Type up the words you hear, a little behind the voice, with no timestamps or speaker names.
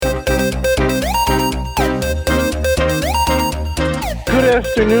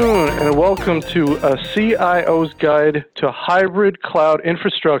afternoon, and welcome to a CIO's Guide to Hybrid Cloud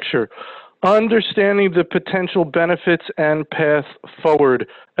Infrastructure, Understanding the Potential Benefits and Path Forward,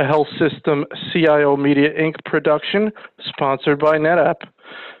 a Health System CIO Media Inc. production, sponsored by NetApp.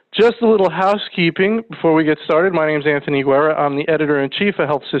 Just a little housekeeping before we get started. My name is Anthony Guerra. I'm the Editor-in-Chief of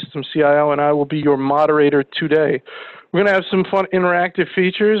Health System CIO, and I will be your moderator today. We're going to have some fun interactive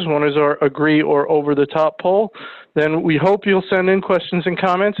features. One is our agree or over-the-top poll. Then we hope you'll send in questions and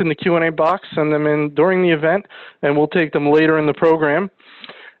comments in the Q&A box. Send them in during the event, and we'll take them later in the program.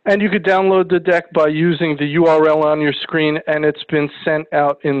 And you could download the deck by using the URL on your screen, and it's been sent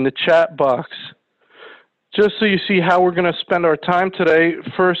out in the chat box. Just so you see how we're going to spend our time today,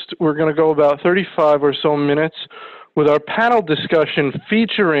 first we're going to go about 35 or so minutes with our panel discussion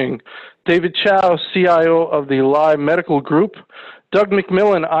featuring David Chow, CIO of the Live Medical Group, Doug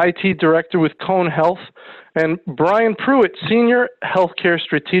McMillan, IT Director with Cone Health, and Brian Pruitt, Senior Healthcare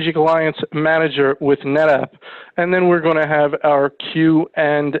Strategic Alliance Manager with NetApp. And then we're going to have our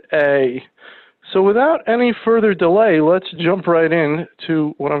Q&A. So without any further delay, let's jump right in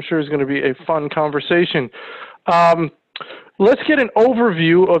to what I'm sure is going to be a fun conversation. Let's get an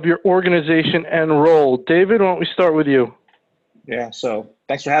overview of your organization and role. David, why don't we start with you? Yeah, so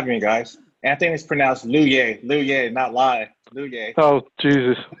thanks for having me, guys. Anthony is pronounced Luye, not lie. Luye. Oh,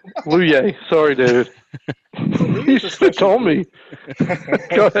 Jesus. Luye. Sorry, David. You should have told me.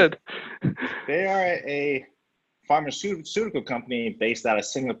 Go ahead. They are a pharmaceutical company based out of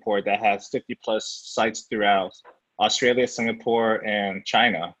Singapore that has 50 plus sites throughout Australia, Singapore, and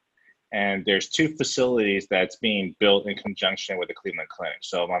China. And there's 2 facilities that's being built in conjunction with the Cleveland Clinic.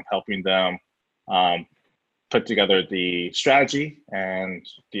 So I'm helping them put together the strategy and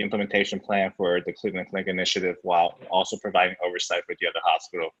the implementation plan for the Cleveland Clinic initiative while also providing oversight for the other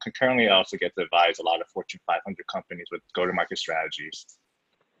hospital. Concurrently, I also get to advise a lot of Fortune 500 companies with go-to-market strategies.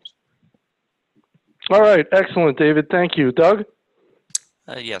 All right, excellent, David. Thank you. Doug?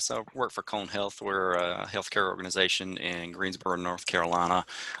 Yes, I work for Cone Health. We're a healthcare organization in Greensboro, North Carolina.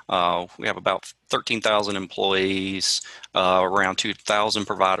 We have about 13,000 employees, around 2,000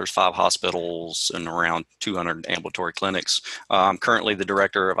 providers, 5 hospitals, and around 200 ambulatory clinics. I'm currently the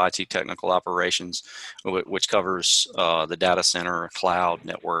Director of IT Technical Operations, which covers the data center, cloud,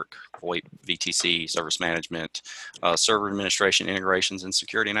 network, VoIP, VTC, service management, server administration, integrations, and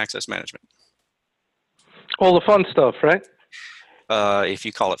security and access management. All the fun stuff, right? If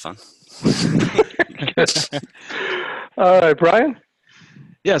you call it fun. All right, Brian?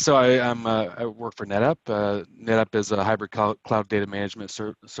 Yeah, so I work for NetApp. NetApp is a hybrid cloud data management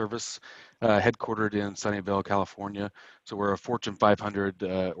service headquartered in Sunnyvale, California. So we're a Fortune 500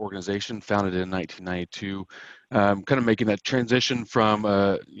 organization founded in 1992, kind of making that transition from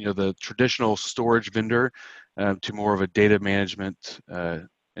the traditional storage vendor to more of a data management and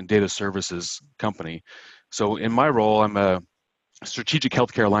data services company. So in my role, I'm a Strategic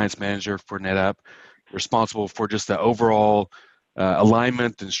Healthcare Alliance Manager for NetApp, responsible for just the overall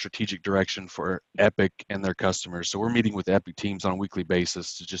alignment and strategic direction for Epic and their customers. So we're meeting with Epic teams on a weekly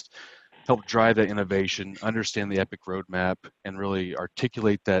basis to just help drive that innovation, understand the Epic roadmap, and really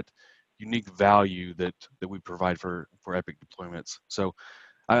articulate that unique value that we provide for Epic deployments. So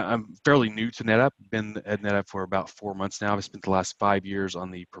I'm fairly new to NetApp, been at NetApp for about 4 months now. I've spent the last 5 years on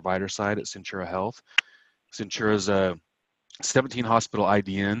the provider side at Centura Health. Centura's a 17 hospital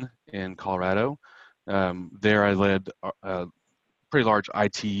IDN in Colorado. There I led pretty large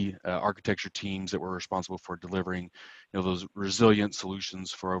IT architecture teams that were responsible for delivering those resilient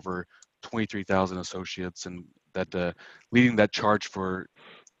solutions for over 23,000 associates, and that leading that charge for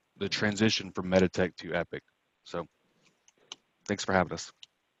the transition from Meditech to Epic. So thanks for having us.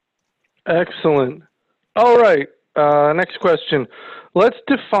 Excellent. All right. Next question. Let's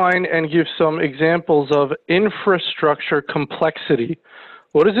define and give some examples of infrastructure complexity.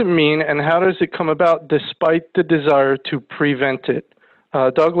 What does it mean, and how does it come about despite the desire to prevent it?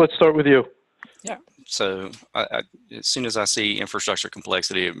 Doug, let's start with you. Yeah. So as soon as I see infrastructure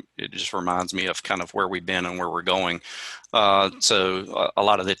complexity, it just reminds me of kind of where we've been and where we're going. So a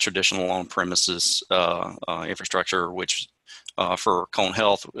lot of the traditional on-premises infrastructure, which for Cone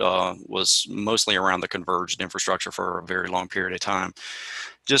Health was mostly around the converged infrastructure for a very long period of time,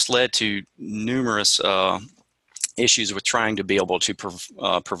 just led to numerous issues with trying to be able to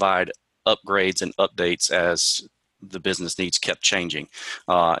provide upgrades and updates as the business needs kept changing.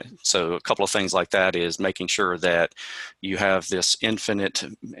 So a couple of things like that is making sure that you have this infinite,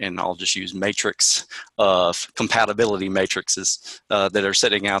 and I'll just use matrix of compatibility matrices that are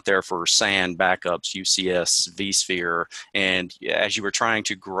sitting out there for SAN backups, UCS, vSphere. And as you were trying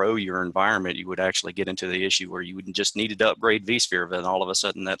to grow your environment, you would actually get into the issue where you would just needed to upgrade vSphere. Then all of a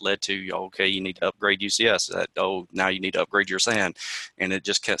sudden that led to, okay, you need to upgrade UCS. Now you need to upgrade your SAN. And it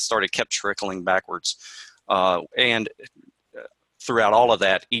just kept trickling backwards. And throughout all of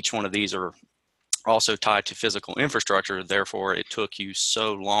that, each one of these are also tied to physical infrastructure. Therefore, it took you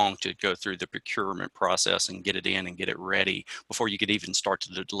so long to go through the procurement process and get it in and get it ready before you could even start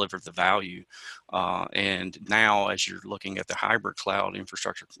to deliver the value. And now, as you're looking at the hybrid cloud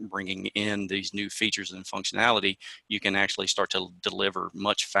infrastructure, bringing in these new features and functionality, you can actually start to deliver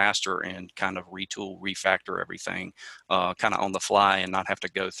much faster and kind of retool, refactor everything kind of on the fly and not have to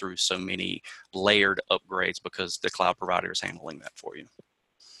go through so many layered upgrades because the cloud provider is handling that for you.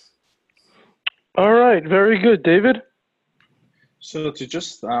 All right, very good. David? So to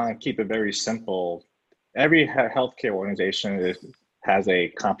just keep it very simple, every healthcare organization has a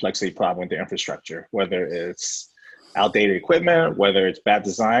complexity problem with their infrastructure, whether it's outdated equipment, whether it's bad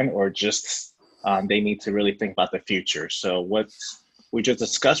design, or just they need to really think about the future. So what we just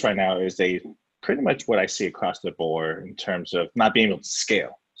discussed right now is pretty much what I see across the board in terms of not being able to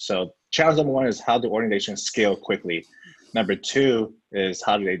scale. So challenge number one is how do organizations scale quickly? Number two is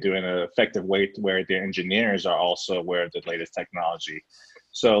how do they do it in an effective way where their engineers are also aware of the latest technology.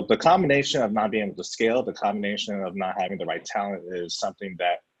 So the combination of not being able to scale, the combination of not having the right talent is something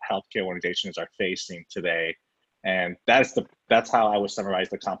that healthcare organizations are facing today. And that's how I would summarize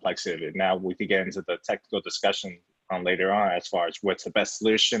the complexity of it. Now we could get into the technical discussion later on as far as what's the best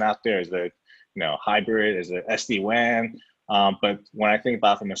solution out there. Is it hybrid? Is it SD-WAN? But when I think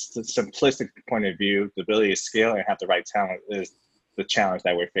about from a simplistic point of view, the ability to scale and have the right talent is the challenge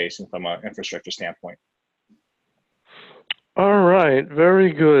that we're facing from an infrastructure standpoint. All right,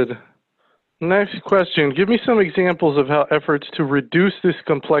 very good. Next question. Give me some examples of how efforts to reduce this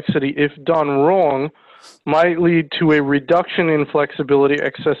complexity, if done wrong, might lead to a reduction in flexibility,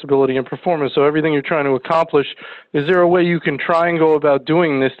 accessibility, and performance. So everything you're trying to accomplish, is there a way you can try and go about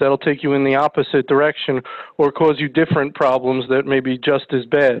doing this that'll take you in the opposite direction or cause you different problems that may be just as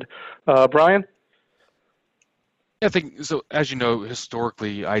bad? Brian? I think so. As you know,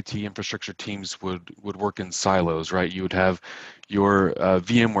 historically, IT infrastructure teams would work in silos, right? You would have your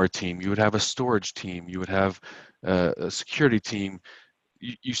VMware team, you would have a storage team, you would have a security team.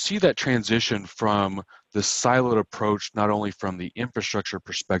 You see that transition from the siloed approach, not only from the infrastructure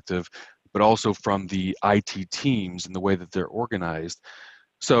perspective, but also from the IT teams and the way that they're organized.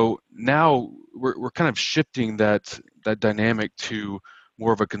 So now we're kind of shifting that dynamic to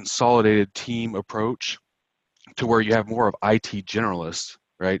more of a consolidated team approach, to where you have more of IT generalists,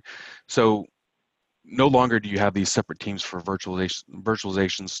 right? So no longer do you have these separate teams for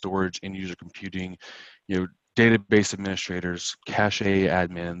virtualization, storage, end user computing, database administrators, cache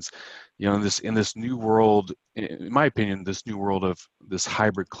admins. In this new world, in my opinion, this new world of this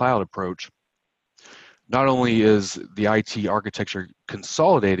hybrid cloud approach, not only is the IT architecture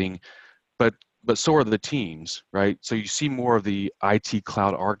consolidating, but so are the teams, right? So you see more of the IT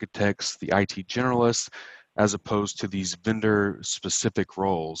cloud architects, the IT generalists, as opposed to these vendor specific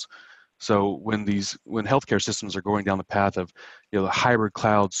roles. So when healthcare systems are going down the path of the hybrid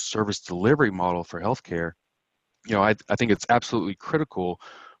cloud service delivery model for healthcare, I think it's absolutely critical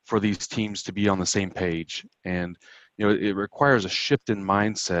for these teams to be on the same page. And it requires a shift in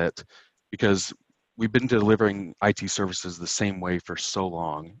mindset, because we've been delivering IT services the same way for so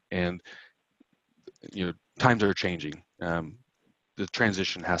long, and times are changing. The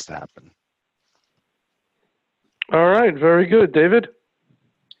transition has to happen. All right, very good. David?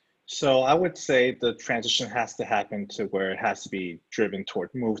 So I would say the transition has to happen to where it has to be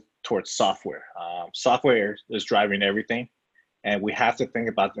move towards software. Software is driving everything, and we have to think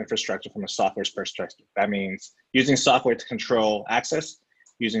about the infrastructure from a software perspective. That means using software to control access,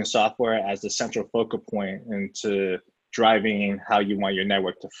 using software as the central focal point into driving how you want your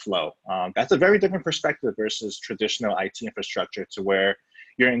network to flow. That's a very different perspective versus traditional IT infrastructure, to where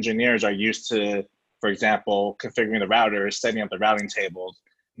your engineers are used to, for example, configuring the routers, setting up the routing tables.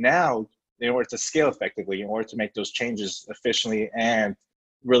 Now, in order to scale effectively, in order to make those changes efficiently and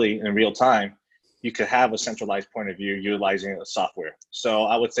really in real time, you could have a centralized point of view utilizing the software. So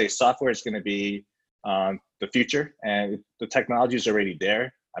I would say software is going to be the future, and the technology is already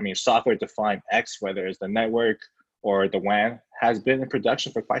there. I mean, software defined X, whether it's the network or the WAN, has been in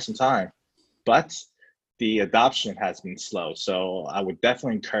production for quite some time, but the adoption has been slow. So I would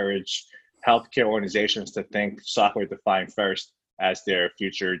definitely encourage healthcare organizations to think software defined first as their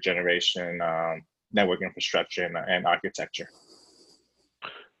future generation network infrastructure and architecture.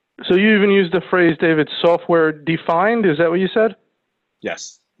 So you even used the phrase, David, software defined. Is that what you said?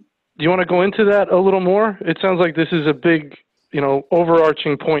 Yes. Do you want to go into that a little more? It sounds like this is a big,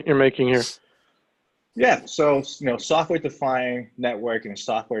 overarching point you're making here. Yeah, so software-defined network and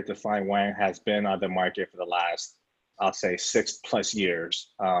software-defined WAN has been on the market for the last, I'll say, 6+ years.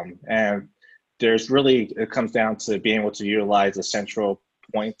 And it comes down to being able to utilize a central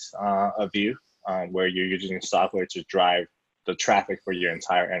point of view where you're using software to drive the traffic for your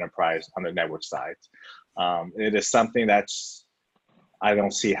entire enterprise on the network side. It is something I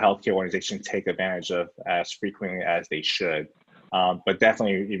don't see healthcare organizations take advantage of as frequently as they should. But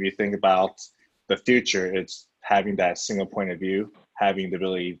definitely, if you think about the future, it's having that single point of view, having the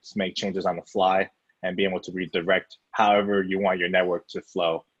ability to make changes on the fly, and being able to redirect however you want your network to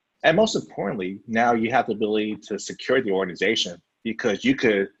flow. And most importantly, now you have the ability to secure the organization, because you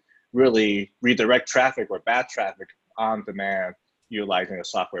could really redirect traffic or bad traffic on demand utilizing a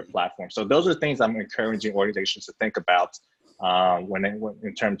software platform. So those are things I'm encouraging organizations to think about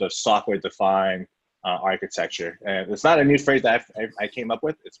in terms of software-defined architecture. And it's not a new phrase that I came up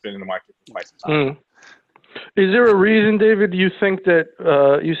with. It's been in the market for quite some time. Is there a reason, David, you think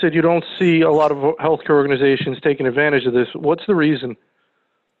that you said you don't see a lot of healthcare organizations taking advantage of this? What's the reason?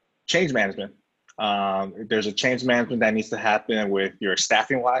 Change management. There's a change management that needs to happen with your staff,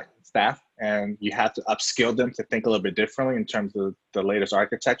 and you have to upskill them to think a little bit differently in terms of the latest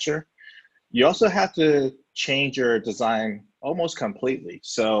architecture. You also have to change your design almost completely.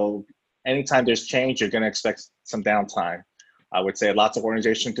 So anytime there's change, you're going to expect some downtime. I would say lots of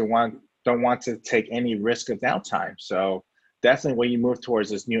organizations don't want to take any risk of downtime. So definitely when you move towards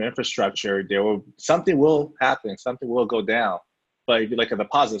this new infrastructure, something will happen, something will go down. But if you look at the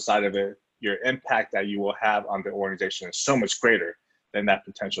positive side of it, your impact that you will have on the organization is so much greater than that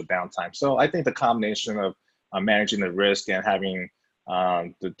potential downtime. So I think the combination of managing the risk and having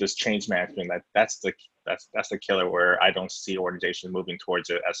this change management, that's the killer, where I don't see organizations moving towards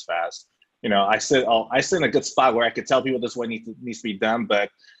it as fast. I sit in a good spot where I could tell people this is what needs to be done, but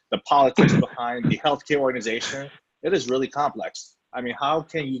the politics behind the healthcare organization, it is really complex. I mean, how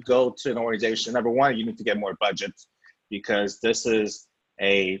can you go to an organization? Number one, you need to get more budget, because this is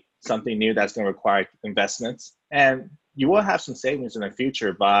something new that's going to require investments, and you will have some savings in the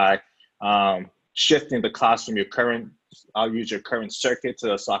future by shifting the cost from I'll use your current circuit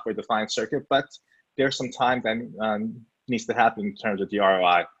to a software-defined circuit, but there's some time that needs to happen in terms of the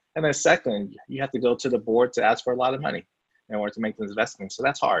ROI. And then second, you have to go to the board to ask for a lot of money in order to make the investment. So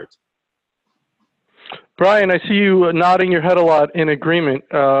that's hard. Brian, I see you nodding your head a lot in agreement.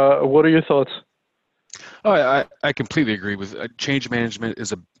 What are your thoughts? Oh, I completely agree with change management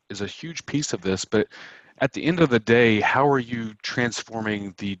is a huge piece of this, but at the end of the day, how are you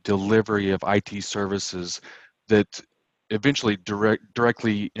transforming the delivery of IT services that eventually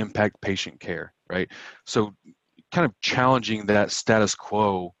directly impact patient care, right? So kind of challenging that status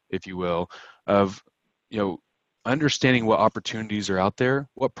quo, if you will, of, understanding what opportunities are out there.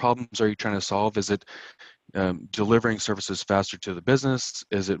 What problems are you trying to solve? Is it delivering services faster to the business?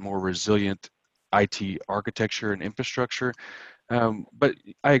 Is it more resilient IT architecture and infrastructure? But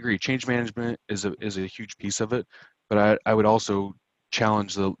I agree, change management is a huge piece of it. But I would also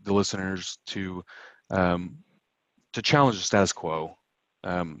challenge the listeners to challenge the status quo.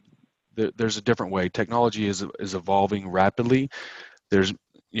 There's a different way. Technology is evolving rapidly. There's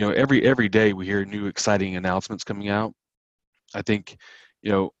every day we hear new exciting announcements coming out. I think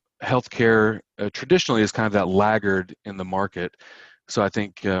healthcare traditionally is kind of that laggard in the market. So I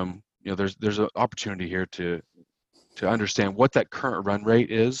think there's an opportunity here to understand what that current run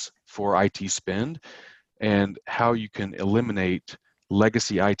rate is for IT spend, and how you can eliminate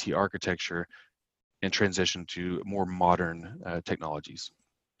legacy IT architecture and transition to more modern technologies.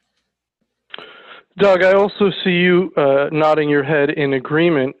 Doug, I also see you nodding your head in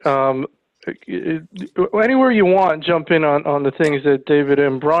agreement. Anywhere you want, jump in on the things that David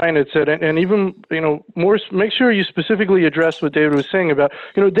and Brian had said, and even more. Make sure you specifically address what David was saying about.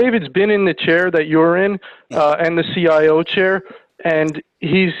 David's been in the chair that you're in, and the CIO chair, and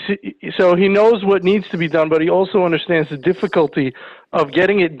he knows what needs to be done, but he also understands the difficulty of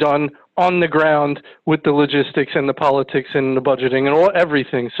getting it done on the ground with the logistics and the politics and the budgeting and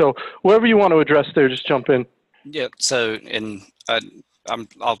everything. So wherever you want to address there, just jump in. Yeah. So, and I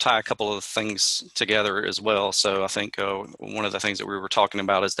I'll tie a couple of things together as well. So I think one of the things that we were talking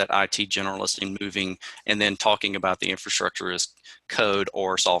about is that IT generalist and moving, and then talking about the infrastructure as code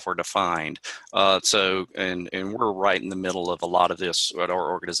or software defined. And we're right in the middle of a lot of this at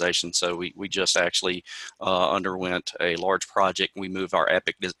our organization. So we just actually underwent a large project. We moved our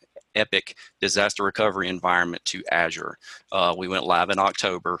Epic disaster recovery environment to Azure. We went live in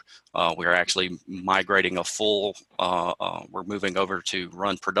October. We're actually migrating a full, we're moving over to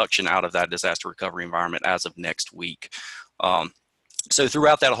run production out of that disaster recovery environment as of next week. So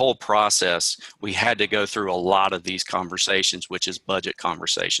throughout that whole process, we had to go through a lot of these conversations, which is budget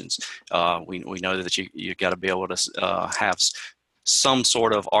conversations. We know that you got to be able to have some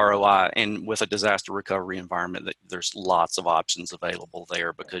sort of ROI, and with a disaster recovery environment, there's lots of options available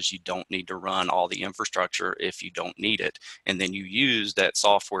there, because you don't need to run all the infrastructure if you don't need it, and then you use that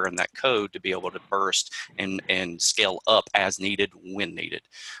software and that code to be able to burst and scale up as needed when needed.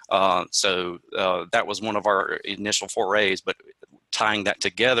 So that was one of our initial forays, but tying that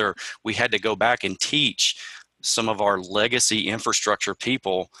together, we had to go back and teach some of our legacy infrastructure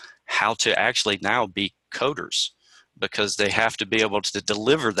people how to actually now be coders, because they have to be able to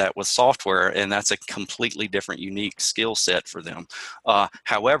deliver that with software, and that's a completely different, unique skill set for them.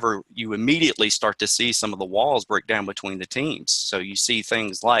 However, you immediately start to see some of the walls break down between the teams. So you see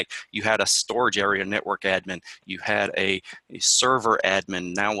things like you had a storage area network admin, you had a server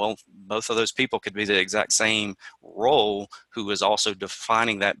admin. Now, well, both of those people could be the exact same role, who is also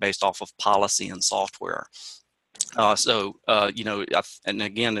defining that based off of policy and software. And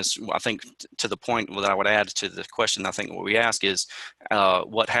again, I think to the point that I would add to the question, I think what we ask is,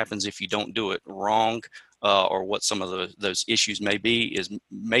 what happens if you don't do it wrong, or what some of those issues may be, is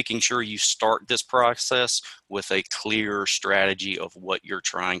making sure you start this process with a clear strategy of what you're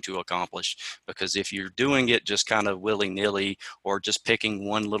trying to accomplish. Because if you're doing it just kind of willy-nilly, or just picking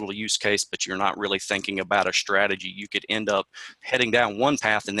one little use case, but you're not really thinking about a strategy, you could end up heading down one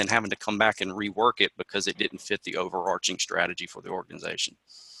path and then having to come back and rework it because it didn't fit the overarching strategy for the organization.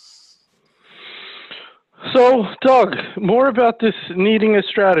 So, Doug, more about this needing a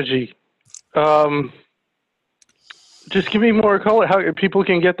strategy. Just give me more color. How people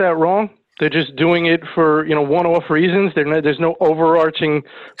can get that wrong? They're just doing it for one-off reasons. There's no overarching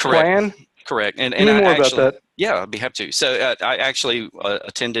plan. Correct. And Give me more about that. Yeah, I'd be happy to. So I actually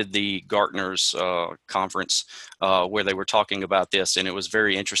attended the Gartner's conference where they were talking about this, and it was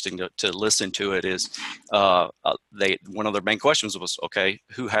very interesting to listen to it. Is one of their main questions was, okay,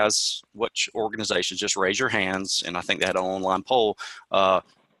 which organizations? Just raise your hands, and I think they had an online poll.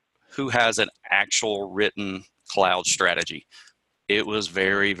 Who has an actual written cloud strategy? It was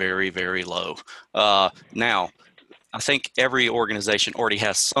very, very, very low. Now, I think every organization already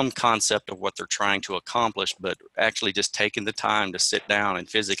has some concept of what they're trying to accomplish, but actually just taking the time to sit down and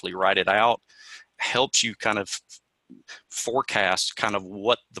physically write it out helps you kind of forecast kind of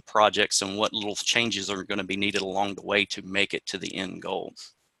what the projects and what little changes are going to be needed along the way to make it to the end goal.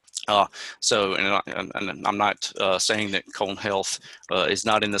 And I'm not saying that Cone Health is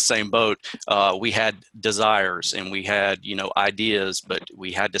not in the same boat. We had desires and we had, ideas, but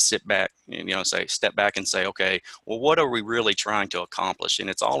we had to sit back and, step back and say, okay, well, what are we really trying to accomplish? And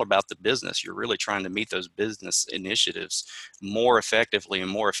it's all about the business. You're really trying to meet those business initiatives more effectively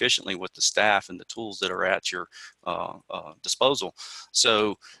and more efficiently with the staff and the tools that are at your disposal.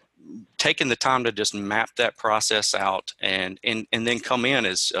 So taking the time to just map that process out and then come in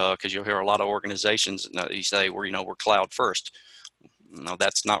is because you'll hear a lot of organizations you say we're cloud first. No,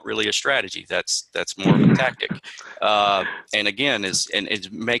 that's not really a strategy. That's more of a tactic. And again, is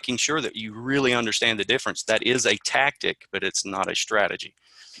making sure that you really understand the difference. That is a tactic, but it's not a strategy.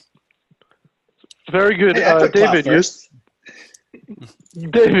 Very good, Hey, David.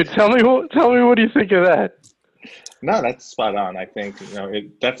 David, tell me what do you think of that? No, that's spot on. I think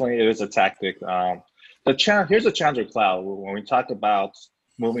it definitely is a tactic. Here's the challenge with cloud. When we talk about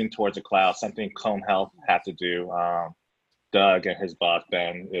moving towards the cloud, something Cone Health had to do, Doug and his boss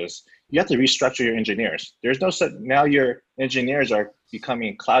Ben, is you have to restructure your engineers. There's no such now. Your engineers are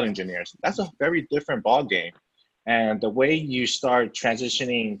becoming cloud engineers. That's a very different ball game. And the way you start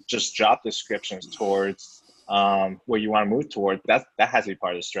transitioning just job descriptions towards where you want to move toward, that has to be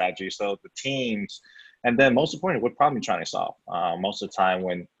part of the strategy. So the teams. And then most importantly, what problem are you trying to solve? Most of the time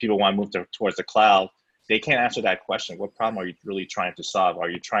when people want to move towards the cloud, they can't answer that question. What problem are you really trying to solve? Are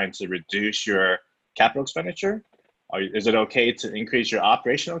you trying to reduce your capital expenditure? Is it okay to increase your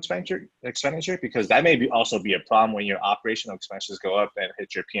operational expenditure? Because that may also be a problem when your operational expenses go up and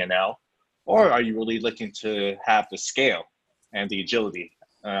hit your P&L. Or are you really looking to have the scale and the agility?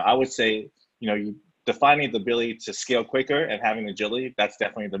 I would say, defining the ability to scale quicker and having agility, that's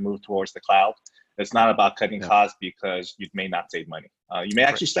definitely the move towards the cloud. It's not about cutting costs because you may not save money. You may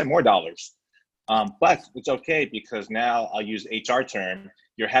actually spend more dollars, but it's okay because now I'll use HR term.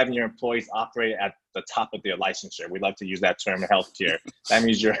 You're having your employees operate at the top of their licensure. We love to use that term in healthcare. That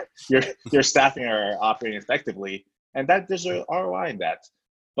means your staffing are operating effectively, and that there's an ROI in that.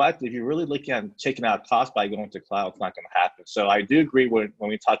 But if you're really looking at taking out costs by going to cloud, it's not going to happen. So I do agree when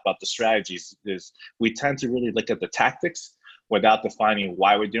we talk about the strategies, is we tend to really look at the tactics without defining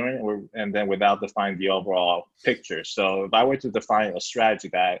why we're doing it, and then without defining the overall picture. So if I were to define a strategy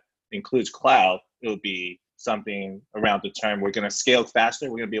that includes cloud, it would be something around the term, we're going to scale faster,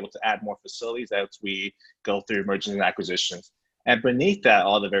 we're going to be able to add more facilities as we go through mergers and acquisitions. And beneath that,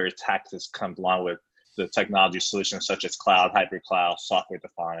 all the various tactics come along with the technology solutions such as cloud, hybrid cloud, software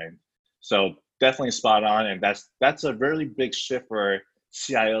defined. So definitely spot on. And that's a really big shift for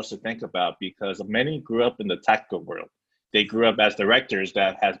CIOs to think about, because many grew up in the technical world. They grew up as directors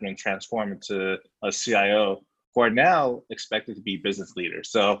that has been transformed into a CIO who are now expected to be business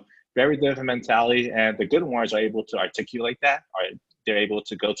leaders. So very different mentality, and the good ones are able to articulate that. They're able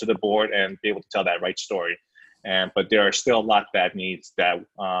to go to the board and be able to tell that right story. But there are still a lot that needs that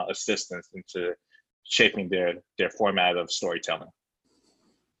assistance into shaping their format of storytelling.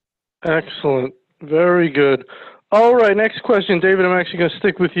 Excellent. Very good. All right, next question. David, I'm actually going to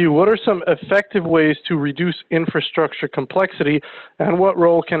stick with you. What are some effective ways to reduce infrastructure complexity, and what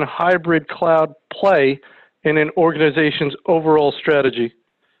role can hybrid cloud play in an organization's overall strategy?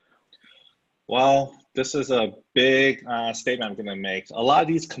 Well, this is a big statement I'm going to make. A lot of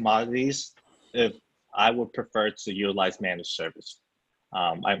these commodities, if I would prefer to utilize managed service.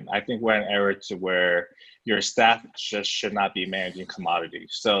 I think we're in an era to where your staff just should not be managing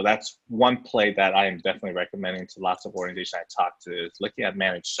commodities. So that's one play that I am definitely recommending to lots of organizations I talk to, is looking at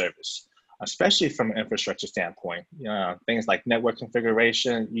managed service, especially from an infrastructure standpoint. Things like network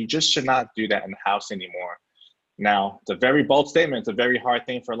configuration, you just should not do that in-house anymore. Now, it's a very bold statement. It's a very hard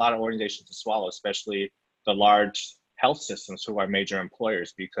thing for a lot of organizations to swallow, especially the large health systems who are major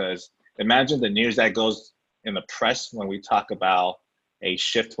employers, because imagine the news that goes in the press when we talk about a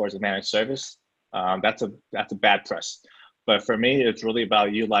shift towards a managed service. That's a bad press. But for me, it's really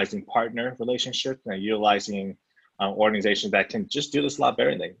about utilizing partner relationships and utilizing organizations that can just do this a lot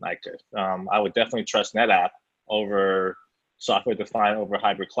better than I could. I would definitely trust NetApp over software defined over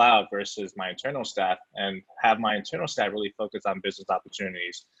hybrid cloud versus my internal staff, and have my internal staff really focus on business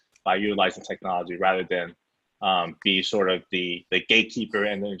opportunities by utilizing technology rather than be sort of the gatekeeper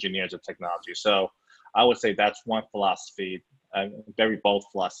and the engineers of technology. So I would say that's one philosophy, a very bold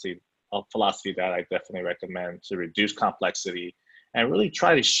philosophy that I definitely recommend to reduce complexity and really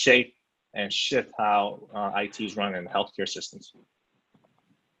try to shape and shift how IT is run in healthcare systems.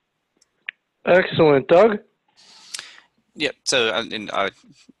 Excellent. Doug? Yeah, so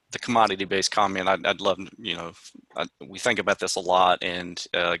the commodity-based comment, I'd love, we think about this a lot, and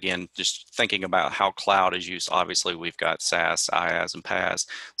again, just thinking about how cloud is used. Obviously, we've got SaaS, IaaS, and PaaS,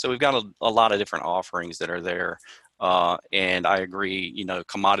 so we've got a lot of different offerings that are there, and I agree,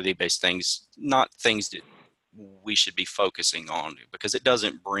 commodity-based things, not things that we should be focusing on, because it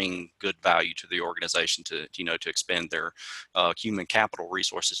doesn't bring good value to the organization to expend their human capital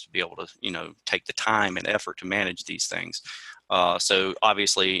resources to be able to take the time and effort to manage these things. So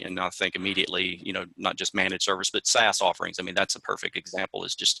obviously, and I think immediately, not just managed service, but SaaS offerings. I mean, that's a perfect example,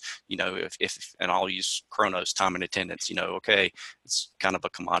 is just, if and I'll use Kronos time and attendance, okay, it's kind of a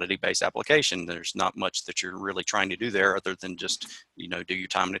commodity based application. There's not much that you're really trying to do there other than just, do your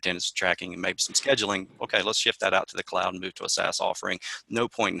time and attendance tracking and maybe some scheduling. Okay, let's shift that out to the cloud and move to a SaaS offering. No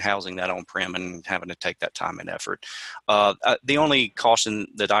point in housing that on-prem and having to take that time and effort. The only caution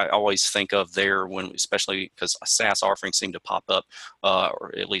that I always think of there, especially because SaaS offerings seem to pop up,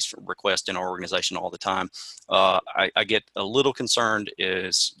 or at least request in our organization all the time, I get a little concerned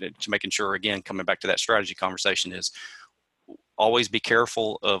is to making sure, again, coming back to that strategy conversation, is always be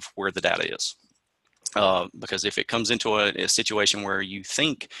careful of where the data is. Because if it comes into a situation where you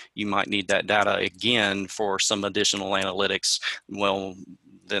think you might need that data again for some additional analytics, well,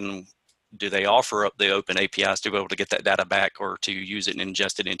 then do they offer up the open APIs to be able to get that data back, or to use it and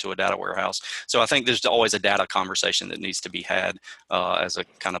ingest it into a data warehouse? So I think there's always a data conversation that needs to be had as a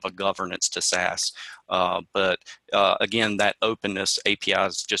kind of a governance to SaaS. But again, that openness,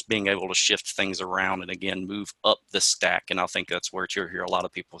 APIs, just being able to shift things around and again move up the stack. And I think that's where you hear a lot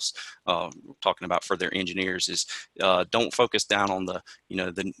of people talking about for their engineers is don't focus down on the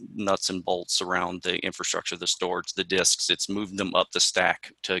the nuts and bolts around the infrastructure, the storage, the disks. It's move them up the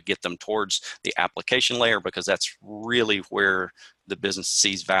stack to get them towards the application layer, because that's really where the business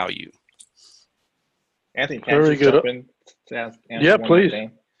sees value. Anthony, can I Very just good. jump in to answer Yeah, one more please. thing?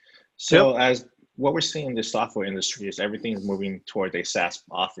 Yep. So as what we're seeing in the software industry is everything's moving toward a SaaS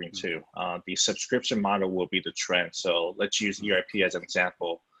offering too. The subscription model will be the trend. So let's use ERP as an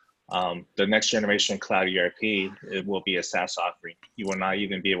example. The next generation cloud ERP, it will be a SaaS offering. You will not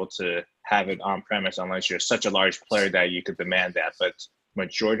even be able to have it on premise unless you're such a large player that you could demand that. But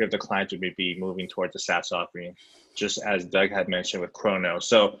majority of the clients will be moving towards the SaaS offering, just as Doug had mentioned with Chrono.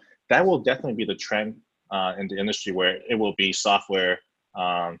 So that will definitely be the trend in the industry where it will be software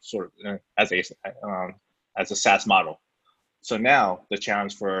sort of as a SaaS model. So now the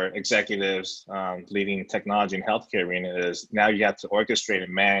challenge for executives leading technology and healthcare arena is now you have to orchestrate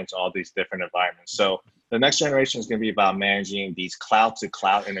and manage all these different environments. So the next generation is going to be about managing these cloud to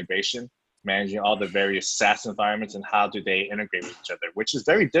cloud integration, managing all the various SaaS environments and how do they integrate with each other, which is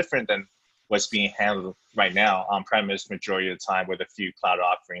very different than what's being handled right now on premise majority of the time with a few cloud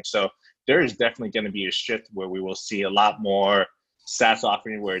offerings. So there is definitely going to be a shift where we will see a lot more SaaS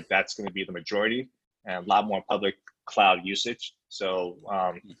offering where that's going to be the majority and a lot more public cloud usage. So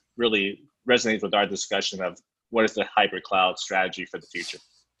really resonates with our discussion of what is the hybrid cloud strategy for the future.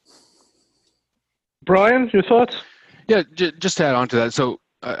 Brian, your thoughts? Yeah, just to add on to that. So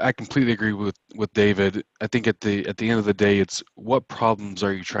I completely agree with David. I think at the end of the day, it's what problems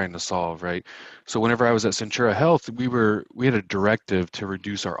are you trying to solve, right? So whenever I was at Centura Health, we had a directive to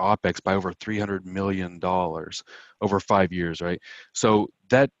reduce our OpEx by over $300 million over 5 years, right? So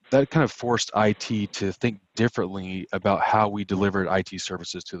that kind of forced IT to think differently about how we delivered IT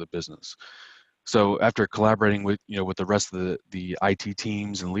services to the business. So after collaborating with with the rest of the IT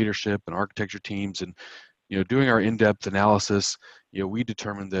teams and leadership and architecture teams and doing our in-depth analysis, we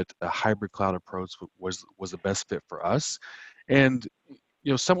determined that a hybrid cloud approach was the best fit for us. And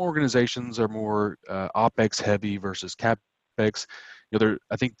some organizations are more OpEx heavy versus CapEx.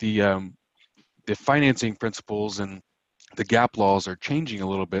 I think the financing principles and the gap laws are changing a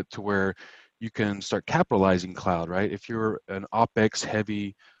little bit to where you can start capitalizing cloud, right? If you're an OpEx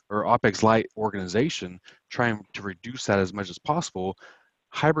heavy or OpEx light organization, trying to reduce that as much as possible,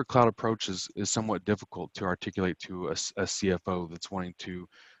 hybrid cloud approach is somewhat difficult to articulate to a CFO that's wanting to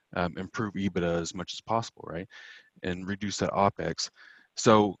improve EBITDA as much as possible, right? And reduce that OpEx.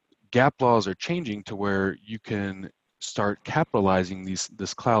 So gap laws are changing to where you can start capitalizing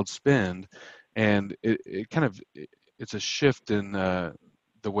this cloud spend, and it's a shift in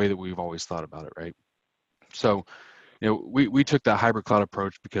the way that we've always thought about it, right? So we took that hybrid cloud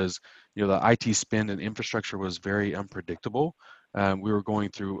approach because the IT spend and infrastructure was very unpredictable. We were going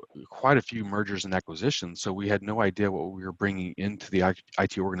through quite a few mergers and acquisitions, so we had no idea what we were bringing into the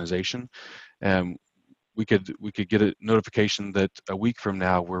IT organization. We could get a notification that a week from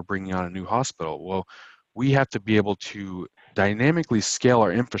now we're bringing on a new hospital. Well, we have to be able to dynamically scale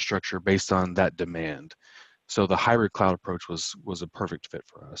our infrastructure based on that demand. So the hybrid cloud approach was a perfect fit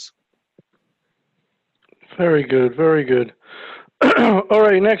for us. Very good, very good. All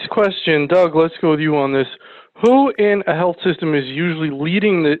right, next question. Doug, let's go with you on this. Who in a health system is usually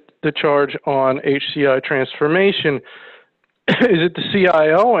leading the charge on HCI transformation? Is it the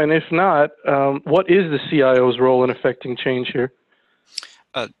CIO? And if not, what is the CIO's role in affecting change here?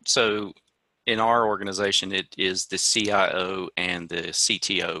 So in our organization, it is the CIO and the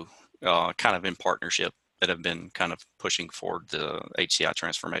CTO kind of in partnership that have been kind of pushing forward the HCI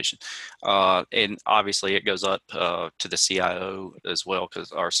transformation. And obviously it goes up to the CIO as well,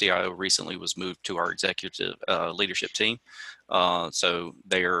 because our CIO recently was moved to our executive leadership team. So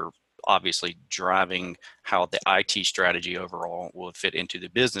they're obviously driving how the IT strategy overall will fit into the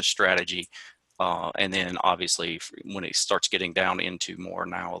business strategy. And then obviously when it starts getting down into more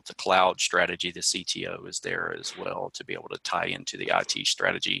now the cloud strategy, the CTO is there as well to be able to tie into the IT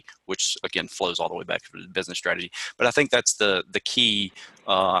strategy, which again flows all the way back to the business strategy. But I think that's the key.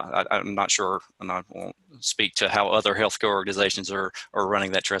 I'm not sure, and I won't speak to how other healthcare organizations are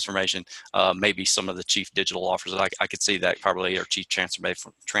running that transformation. Maybe some of the chief digital officers, I could see that probably, or chief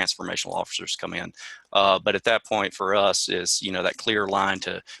transformational officers come in. But at that point for us is, that clear line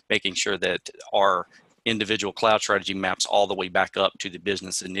to making sure that our individual cloud strategy maps all the way back up to the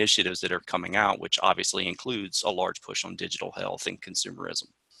business initiatives that are coming out, which obviously includes a large push on digital health and consumerism.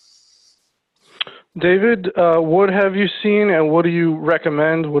 David, what have you seen and what do you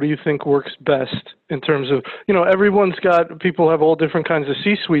recommend? What do you think works best in terms of, people have all different kinds of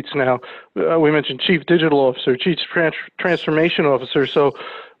C-suites now. We mentioned chief digital officer, chief transformation officer. So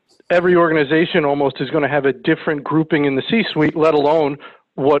every organization almost is going to have a different grouping in the C-suite, let alone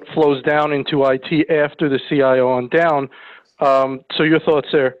what flows down into IT after the CIO on down. So your thoughts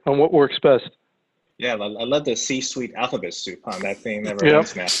there on what works best? Yeah, I love the C-suite alphabet soup, huh? That thing never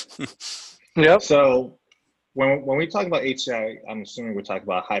ends now. Yep. So when we talk about HCI, I'm assuming we're talking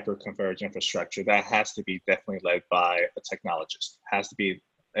about hyper-converged infrastructure. That has to be definitely led by a technologist. Has to be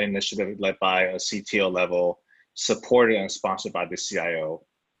an initiative led by a CTO level, supported and sponsored by the CIO.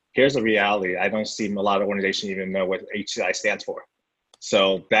 Here's the reality. I don't see a lot of organizations even know what HCI stands for.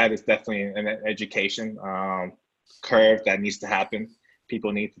 So that is definitely an education curve that needs to happen.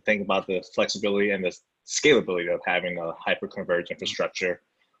 People need to think about the flexibility and the scalability of having a hyper-converged infrastructure.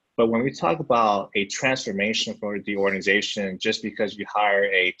 But when we talk about a transformation for the organization, just because you hire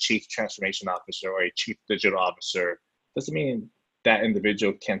a chief transformation officer or a chief digital officer, doesn't mean that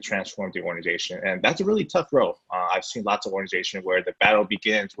individual can transform the organization. And that's a really tough role. I've seen lots of organizations where the battle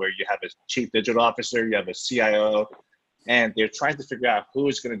begins, where you have a chief digital officer, you have a CIO, and they're trying to figure out who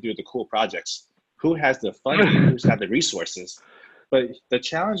is going to do the cool projects, who has the funding, who's got the resources. But the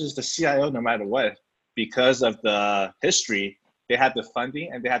challenge is the CIO, no matter what, because of the history, they have the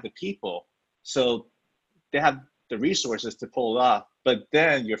funding and they have the people. So they have the resources to pull it off. But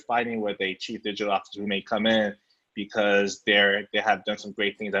then you're fighting with a chief digital officer who may come in because they have done some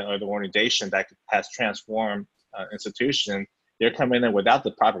great things at other organization that has transformed institution. They're coming in without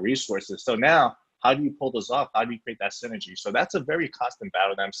the proper resources. So now, how do you pull this off? How do you create that synergy? So that's a very constant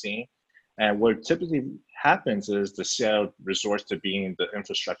battle that I'm seeing. And what typically happens is the CIO resorts to being the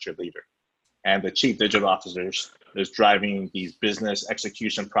infrastructure leader. And the chief digital officers is driving these business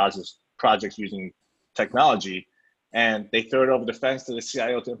execution projects using technology, and they throw it over the fence to the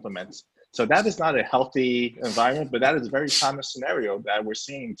CIO to implement. So that is not a healthy environment, but that is a very common scenario that we're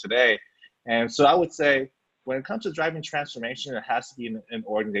seeing today. And so I would say, when it comes to driving transformation, it has to be an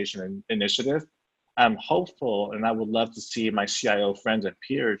organization initiative. I'm hopeful, and I would love to see my CIO friends and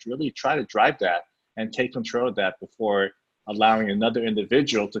peers really try to drive that and take control of that before allowing another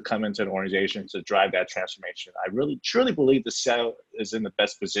individual to come into an organization to drive that transformation. I really truly believe the CIO is in the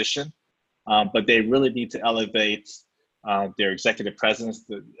best position, but they really need to elevate their executive presence,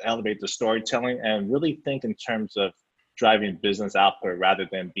 to elevate the storytelling, and really think in terms of driving business output rather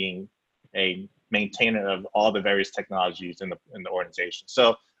than being a maintainer of all the various technologies in the organization.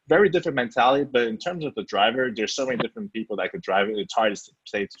 So very different mentality, but in terms of the driver, there's so many different people that could drive it. It's hard to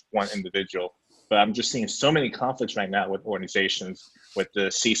say it's one individual. But I'm just seeing so many conflicts right now with organizations with the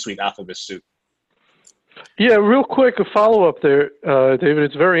C-suite alphabet soup. Yeah, real quick, a follow-up there, David.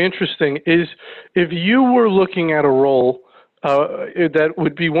 It's very interesting. Is if you were looking at a role that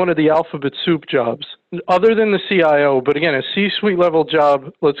would be one of the alphabet soup jobs, other than the CIO, but again, a C-suite level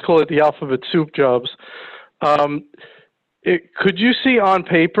job, let's call it the alphabet soup jobs, could you see on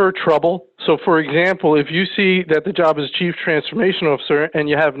paper trouble? So, for example, if you see that the job is chief transformation officer and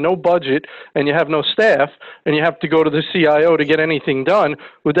you have no budget and you have no staff and you have to go to the CIO to get anything done,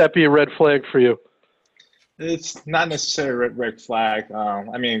 would that be a red flag for you? It's not necessarily a red flag.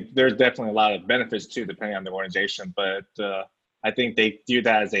 I mean, there's definitely a lot of benefits too, depending on the organization, but I think they view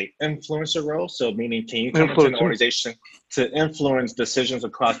that as a influencer role. So meaning, can you come into an organization to influence decisions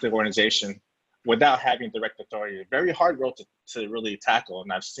across the organization without having direct authority? A very hard role to really tackle.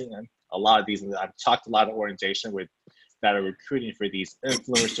 And I've seen a lot of these, and I've talked to a lot of organizations that are recruiting for these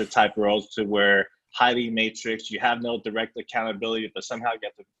influencer type roles, to where highly matrix, you have no direct accountability, but somehow you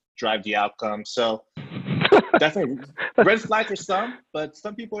have to drive the outcome. So definitely red flag for some, but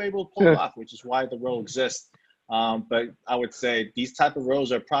some people are able to pull it off, which is why the role exists. But I would say these type of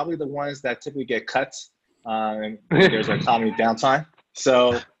roles are probably the ones that typically get cut and there's an economy downtime.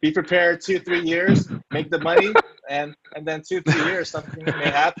 So be prepared 2-3 years, make the money, and then 2-3 years, something may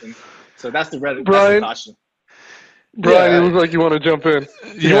happen. So that's the caution. Brian, you look like you want to jump in.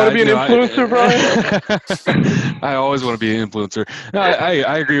 You want to be an influencer, Brian? I always want to be an influencer. No,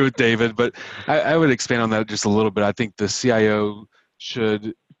 I agree with David, but I would expand on that just a little bit. I think the CIO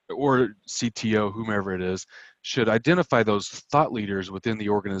should, or CTO, whomever it is, should identify those thought leaders within the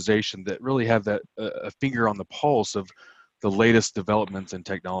organization that really have that a finger on the pulse of the latest developments in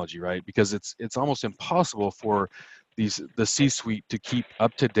technology, right? Because it's almost impossible for the C-suite to keep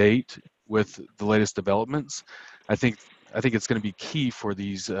up to date with the latest developments. I think it's going to be key for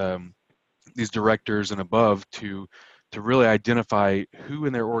these directors and above to really identify who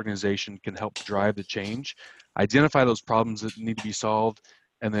in their organization can help drive the change, identify those problems that need to be solved,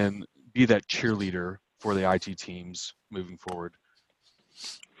 and then be that cheerleader for the IT teams moving forward.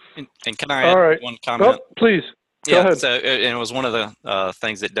 And can I add one comment? Oh, please. Go ahead. So and it was one of the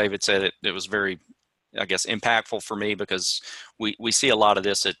things that David said that was very, I guess, impactful for me, because we see a lot of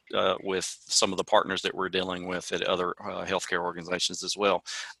this with some of the partners that we're dealing with at other healthcare organizations as well.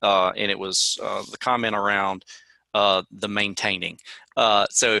 And it was the comment around the maintaining.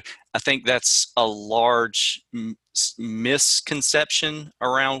 So I think that's a large misconception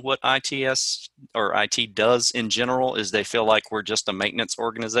around what ITS or IT does in general, is they feel like we're just a maintenance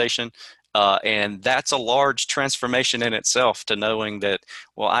organization. And that's a large transformation in itself, to knowing that,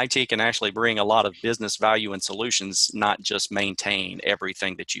 well, IT can actually bring a lot of business value and solutions, not just maintain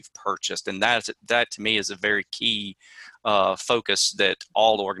everything that you've purchased. And that to me is a very key focus that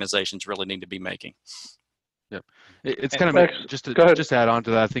all organizations really need to be making. Yep. It's And kind of Max, just go ahead. to add on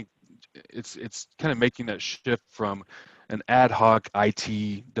to that. I think it's kind of making that shift from an ad hoc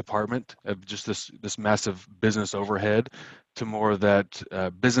IT department of just this massive business overhead to more of that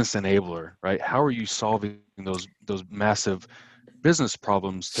business enabler, right? How are you solving those massive business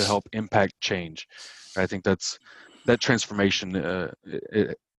problems to help impact change? I think that's that transformation.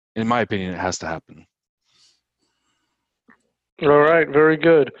 In my opinion, it has to happen. All right, very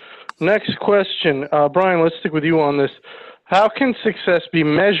good. Next question. Brian, let's stick with you on this. How can success be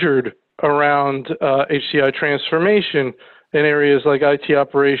measured around HCI transformation in areas like IT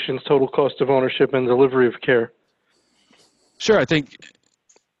operations, total cost of ownership, and delivery of care? Sure. I think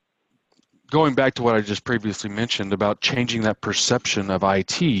going back to what I just previously mentioned about changing that perception of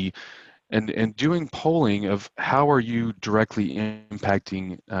IT and doing polling of how are you directly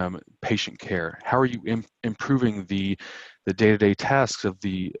impacting patient care? How are you improving the day-to-day tasks of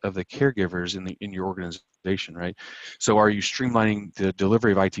the caregivers in your organization, right? So are you streamlining the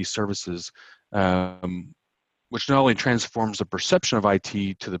delivery of IT services, which not only transforms the perception of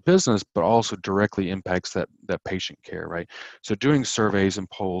IT to the business, but also directly impacts that patient care, right? So doing surveys and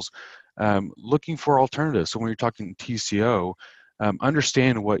polls, looking for alternatives. So when you're talking TCO,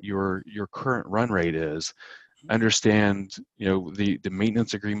 understand what your current run rate is. Understand, the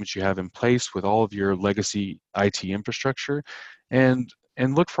maintenance agreements you have in place with all of your legacy IT infrastructure, and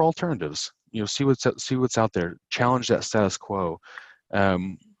look for alternatives. See what's out there. Challenge that status quo,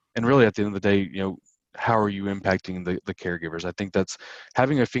 and really at the end of the day, how are you impacting the caregivers? I think that's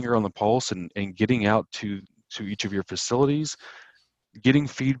having a finger on the pulse and getting out to each of your facilities, getting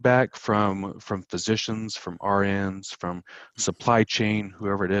feedback from physicians, from RNs, from supply chain,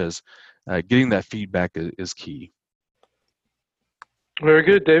 whoever it is. Getting that feedback is key. Very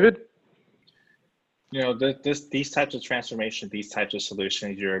good, David. These types of transformation, these types of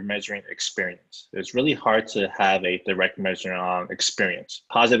solutions, you're measuring experience. It's really hard to have a direct measure on experience.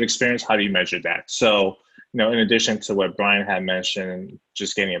 Positive experience, how do you measure that? So, in addition to what Brian had mentioned,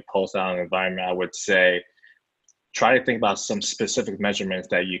 just getting a pulse out on the environment, I would say, try to think about some specific measurements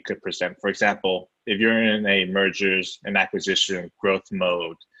that you could present. For example, if you're in a mergers and acquisition growth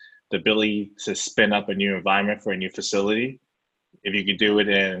mode, the ability to spin up a new environment for a new facility, if you could do it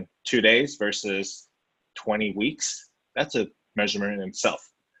in 2 days versus 20 weeks, that's a measurement in itself.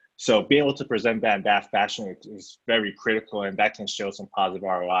 So being able to present that in that fashion is very critical, and that can show some positive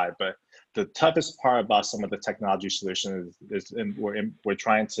ROI. But the toughest part about some of the technology solutions is we're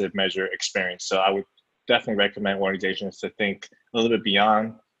trying to measure experience. So I would definitely recommend organizations to think a little bit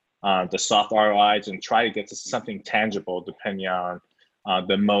beyond the soft ROIs and try to get to something tangible depending on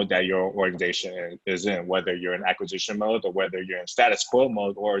the mode that your organization is in, whether you're in acquisition mode or whether you're in status quo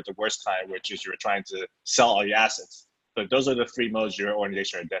mode, or the worst kind, which is you're trying to sell all your assets. But those are the three modes your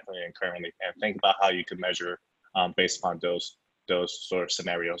organization are definitely in currently, and think about how you can measure based upon those sort of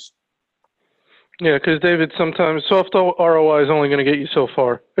scenarios. Yeah, because David, sometimes soft ROI is only going to get you so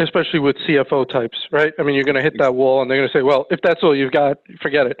far, especially with CFO types, right? I mean, you're going to hit that wall, and they're going to say, well, if that's all you've got,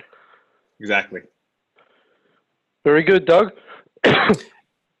 forget it. Exactly. Very good, Doug.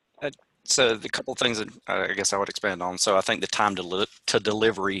 So the couple of things that I guess I would expand on. So I think the time to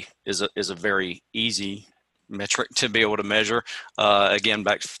delivery is a very easy metric to be able to measure. Again,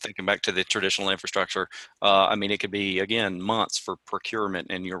 thinking back to the traditional infrastructure, I mean, it could be, again, months for procurement,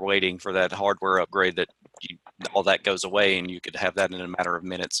 and you're waiting for that hardware upgrade that all that goes away, and you could have that in a matter of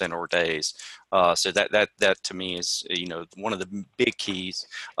minutes and or days. So that to me is, one of the big keys.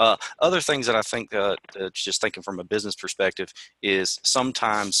 Other things that I think, just thinking from a business perspective, is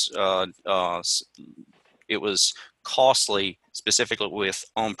sometimes it was costly, specifically with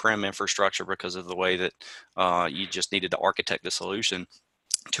on-prem infrastructure, because of the way that you just needed to architect the solution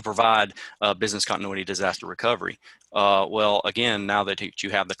to provide business continuity disaster recovery. Well, again, now that you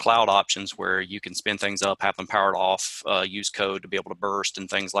have the cloud options where you can spin things up, have them powered off, use code to be able to burst and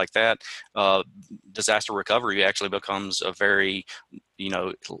things like that, disaster recovery actually becomes a very,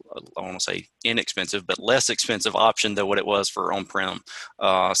 I want to say inexpensive, but less expensive option than what it was for on-prem.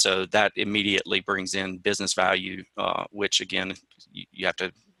 So that immediately brings in business value, which again, you have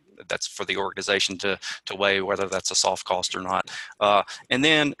to that's for the organization to weigh whether that's a soft cost or not. And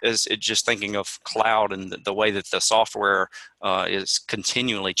then is it just thinking of cloud and the way that the software is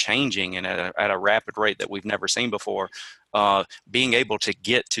continually changing and at a rapid rate that we've never seen before. Being able to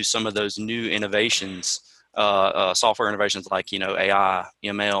get to some of those new innovations, software innovations like AI,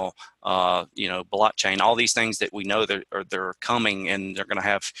 ML, blockchain, all these things that we know that they're coming and they're going to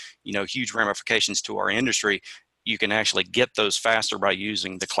have huge ramifications to our industry. You can actually get those faster by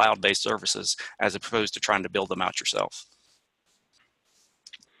using the cloud-based services as opposed to trying to build them out yourself.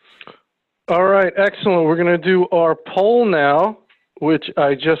 All right, excellent. We're going to do our poll now, which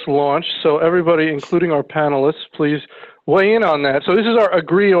I just launched. So everybody, including our panelists, please weigh in on that. So this is our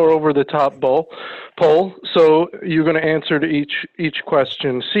agree or over the top poll. So you're going to answer to each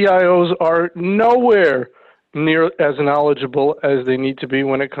question. CIOs are nowhere near as knowledgeable as they need to be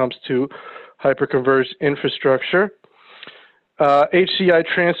when it comes to hyperconverged infrastructure. HCI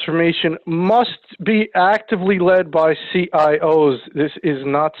transformation must be actively led by CIOs. This is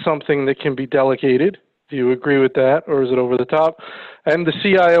not something that can be delegated. Do you agree with that, or is it over the top? And the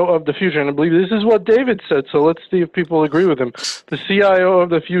CIO of the future, and I believe this is what David said, so let's see if people agree with him. The CIO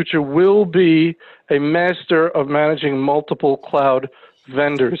of the future will be a master of managing multiple cloud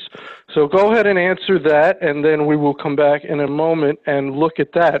vendors. So go ahead and answer that, and then we will come back in a moment and look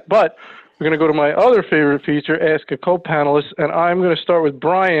at that. But we're going to go to my other favorite feature, Ask a Co-Panelist, and I'm going to start with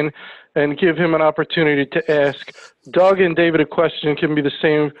Brian and give him an opportunity to ask Doug and David a question. It can be the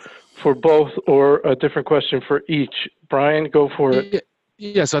same for both or a different question for each. Brian, go for it.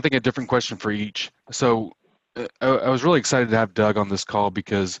 Yeah, so I think a different question for each. So I was really excited to have Doug on this call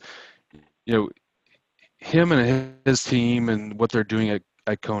because, him and his team and what they're doing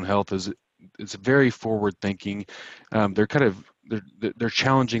at Cone Health is very forward thinking. They're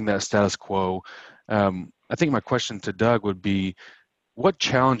challenging that status quo. I think my question to Doug would be, what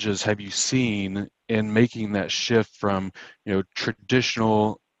challenges have you seen in making that shift from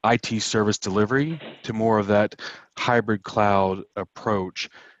traditional IT service delivery to more of that hybrid cloud approach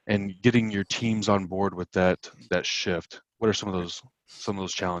and getting your teams on board with that shift? What are some of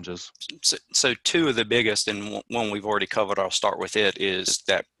those challenges? So two of the biggest, and one we've already covered, I'll start with it, is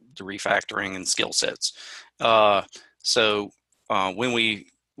that the refactoring and skill sets. When we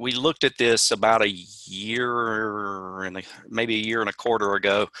looked at this about a year and maybe a year and a quarter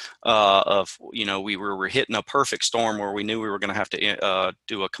ago, we were hitting a perfect storm where we knew we were going to have to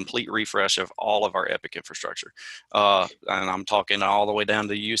do a complete refresh of all of our Epic infrastructure, and I'm talking all the way down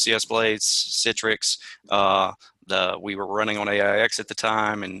to UCS Blades, Citrix. We were running on AIX at the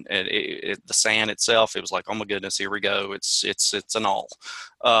time, and the SAN itself, it was like, oh my goodness, here we go. It's an all.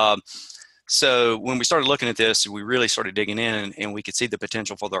 So when we started looking at this, we really started digging in, and we could see the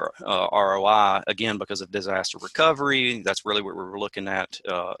potential for the ROI, again, because of disaster recovery. That's really what we were looking at,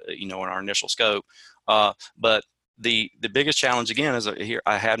 in our initial scope. But the biggest challenge, again, is here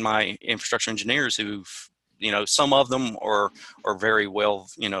I had my infrastructure engineers who, some of them are very well,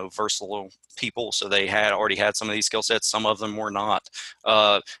 versatile people, so they had already had some of these skill sets. Some of them were not,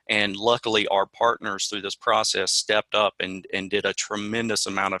 and luckily our partners through this process stepped up and did a tremendous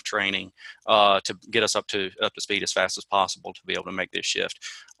amount of training to get us up to speed as fast as possible to be able to make this shift.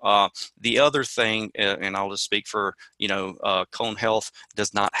 The other thing, and I'll just speak for, Cone Health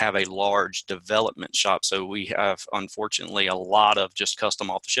does not have a large development shop. So we have, unfortunately, a lot of just custom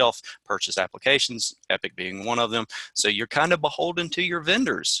off-the-shelf purchase applications, Epic being one of them. So you're kind of beholden to your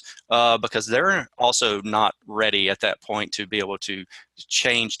vendors because they're also not ready at that point to be able to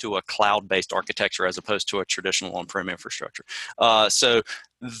change to a cloud-based architecture as opposed to a traditional on-prem infrastructure. So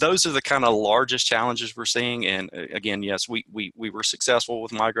those are the kind of largest challenges we're seeing. And again, yes, we were successful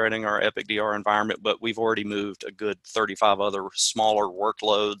with migrating our Epic DR environment, but we've already moved a good 35 other smaller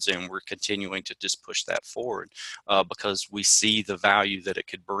workloads, and we're continuing to just push that forward because we see the value that it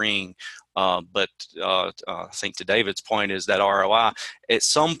could bring. But I think to David's point is that ROI, at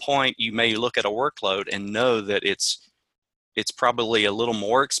some point you may look at a workload and know that it's probably a little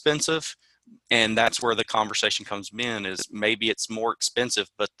more expensive. And that's where the conversation comes in, is maybe it's more expensive,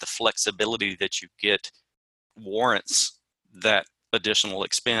 but the flexibility that you get warrants that additional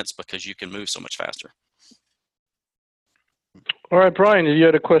expense because you can move so much faster. All right, Brian, you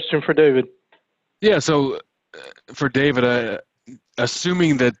had a question for David. Yeah, so for David,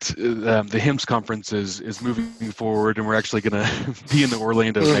 assuming that the HIMSS conference is moving forward and we're actually going to be in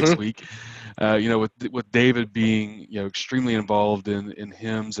Orlando next week, with David being extremely involved in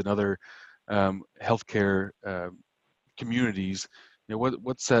HIMSS and other healthcare communities,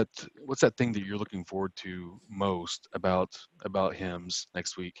 what's that thing that you're looking forward to most about HIMSS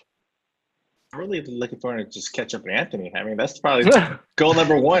next week? I'm really looking forward to just catch up with Anthony. I mean, that's probably goal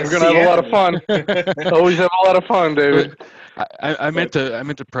number one. We're gonna See have a lot of Anthony. fun. Always have a lot of fun, David. I meant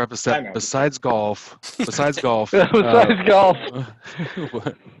to preface I that know. besides golf, Besides golf.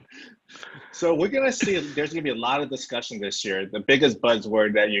 So we're gonna see. There's gonna be a lot of discussion this year. The biggest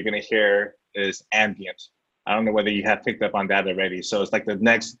buzzword that you're gonna hear is ambient. I don't know whether you have picked up on that already. So it's like the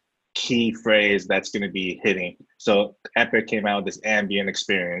next key phrase that's gonna be hitting. So Epic came out with this ambient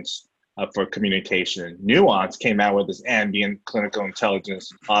experience for communication. Nuance came out with this ambient clinical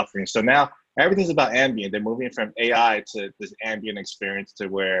intelligence offering. So now everything's about ambient. They're moving from AI to this ambient experience to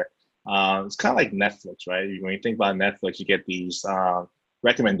where it's kind of like Netflix, right? When you think about Netflix, you get these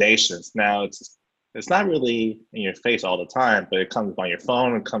recommendations. Now it's not really in your face all the time, but it comes up on your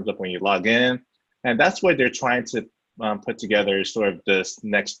phone. It comes up when you log in, and that's what they're trying to put together sort of this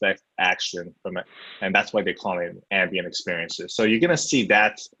next best action from it, and that's why they're calling it ambient experiences. So you're gonna see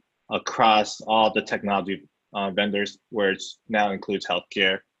that across all the technology vendors, where it's now includes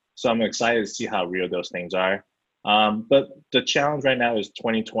healthcare. So I'm excited to see how real those things are. But the challenge right now is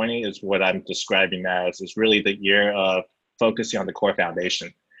 2020 is what I'm describing now as is really the year of focusing on the core foundation.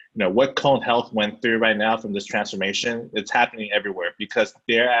 You know, what Cone Health went through right now from this transformation, it's happening everywhere because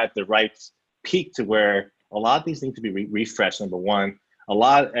they're at the right peak to where a lot of things need to be refreshed. Number one, a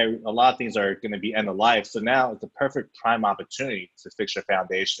lot of things are going to be end of life. So now it's the perfect prime opportunity to fix your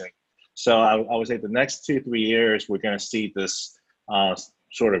foundation. So I would say the next 2-3 years, we're going to see this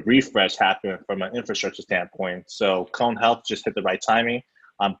sort of refresh happen from an infrastructure standpoint. So Cone Health just hit the right timing.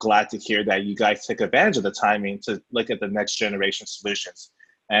 I'm glad to hear that you guys take advantage of the timing to look at the next generation solutions.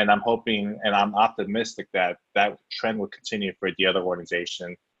 And I'm hoping and I'm optimistic that that trend will continue for the other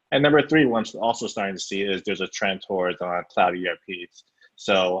organization. And number three, what I'm also starting to see is there's a trend towards cloud ERPs.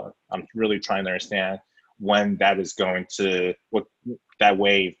 So I'm really trying to understand when that is going to, what that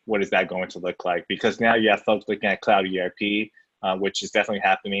wave, what is that going to look like? Because now you have folks looking at cloud ERP, which is definitely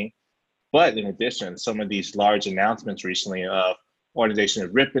happening. But in addition, some of these large announcements recently of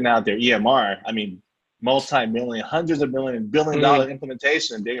organizations ripping out their EMR, I mean, multi-million, hundreds of million, billion-dollar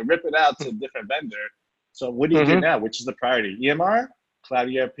implementation, they rip it out to a different vendor. So what do you do now? Which is the priority? EMR?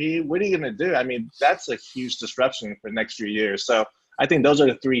 Cloud ERP? What are you going to do? I mean, that's a huge disruption for the next few years. So I think those are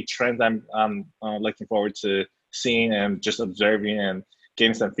the three trends I'm looking forward to seeing and just observing and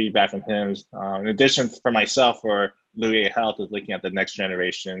getting some feedback from him. In addition, for myself, for Louis Health is looking at the next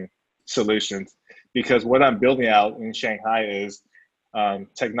generation solutions, because what I'm building out in Shanghai is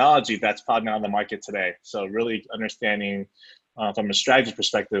technology that's probably not on the market today. So really understanding from a strategy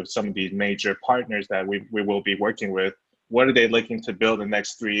perspective, some of these major partners that we will be working with, what are they looking to build in the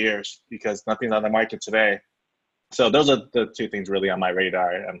next 3 years? Because nothing's on the market today. So those are the two things really on my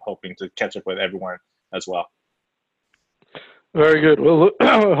radar. I'm hoping to catch up with everyone as well. Very good. Well,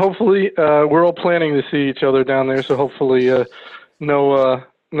 hopefully we're all planning to see each other down there. So hopefully no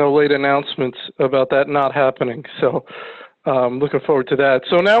late announcements about that not happening. So looking forward to that.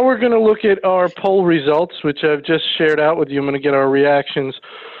 So now we're going to look at our poll results, which I've just shared out with you. I'm going to get our reactions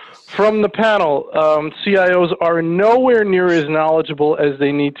from the panel. CIOs are nowhere near as knowledgeable as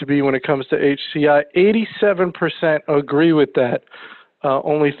they need to be when it comes to HCI. 87% agree with that.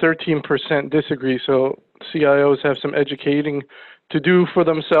 Only 13% disagree. So CIOs have some educating to do for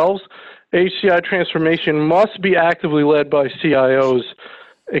themselves. HCI transformation must be actively led by CIOs.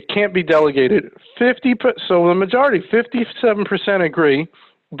 It can't be delegated. So the majority, 57% agree,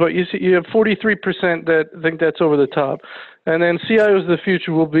 but you see, you have 43% that think that's over the top. And then CIOs of the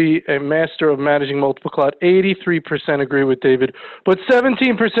future will be a master of managing multiple cloud. 83% agree with David, but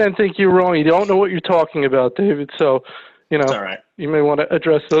 17% think you're wrong. You don't know what you're talking about, David. So, you know, all right. You may want to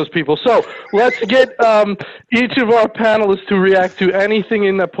address those people. So let's get each of our panelists to react to anything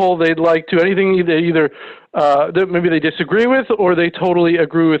in the poll they'd like to, anything they either that maybe they disagree with or they totally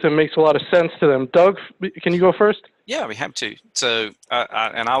agree with and makes a lot of sense to them. Doug, can you go first? Yeah, we have to. So,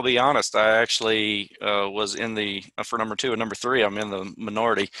 and I'll be honest, I actually was in the for number 2 and number 3. I'm in the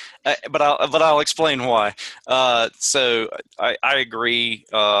minority, but I'll explain why. So I agree,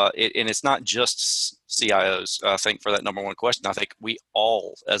 and it's not just CIOs. I think for that number 1 question, I think we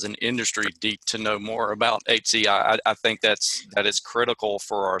all, as an industry, need to know more about HCI. I think that is critical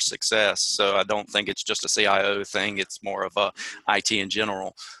for our success. So I don't think it's just a CIO thing. It's more of a IT in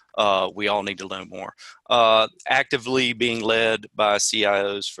general. We all need to learn more. Actively being led by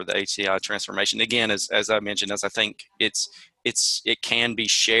CIOs for the HCI transformation. Again, as I mentioned, as I think it can be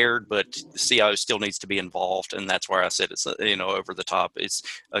shared, but the CIO still needs to be involved, and that's where I said it's over the top. It's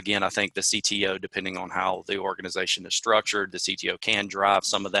again, I think the CTO, depending on how the organization is structured, the CTO can drive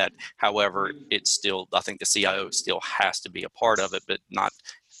some of that. However, it's still, I think the CIO still has to be a part of it, but not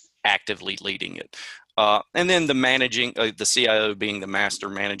actively leading it. And then the managing, the CIO being the master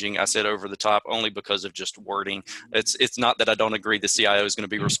managing, I said over the top only because of just wording. It's not that I don't agree the CIO is going to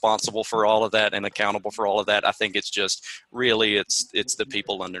be responsible for all of that and accountable for all of that. I think it's just really it's the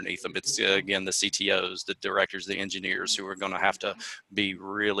people underneath them. It's again the CTOs, the directors, the engineers who are going to have to be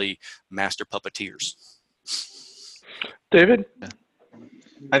really master puppeteers. David?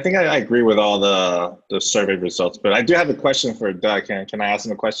 I think I agree with all the survey results, but I do have a question for Doug. Can I ask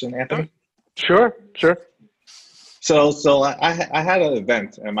him a question, Anthony? Sure. So I had an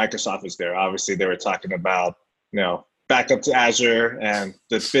event and Microsoft was there. Obviously, they were talking about backup to Azure and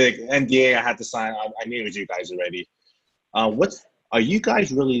the big NDA I had to sign. I knew it was you guys already. Are you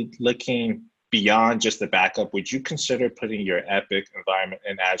guys really looking beyond just the backup? Would you consider putting your Epic environment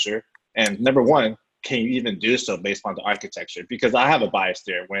in Azure? And number one, can you even do so based on the architecture? Because I have a bias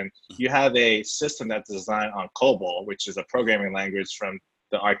there. When you have a system that's designed on COBOL, which is a programming language from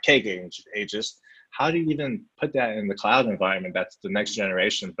the archaic ages, how do you even put that in the cloud environment? That's the next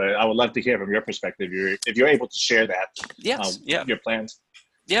generation. But I would love to hear from your perspective, if you're able to share that. Yes, your plans.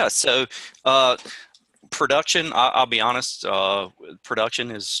 Yeah, so production, I'll be honest, production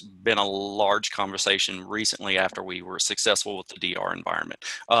has been a large conversation recently after we were successful with the DR environment.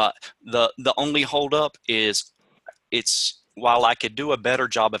 The only holdup is while I could do a better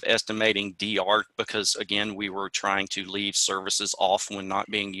job of estimating DR, because again, we were trying to leave services off when not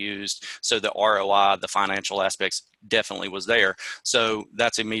being used. So the ROI, the financial aspects definitely was there. So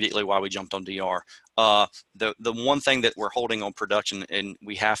that's immediately why we jumped on DR. The one thing that we're holding on production, and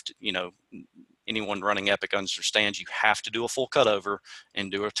we have to, anyone running Epic understands you have to do a full cutover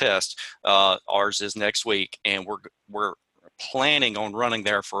and do a test. Ours is next week, and we're planning on running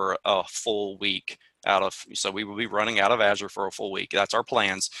there for a full week so we will be running out of Azure for a full week. That's our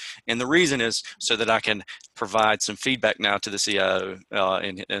plans. And the reason is so that I can provide some feedback now to the CIO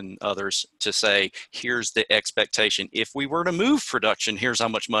and others to say, here's the expectation. If we were to move production, here's how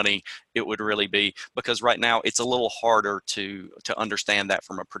much money it would really be, because right now it's a little harder to understand that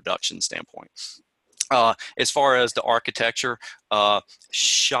from a production standpoint. As far as the architecture,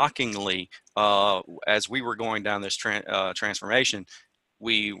 shockingly, as we were going down this transformation,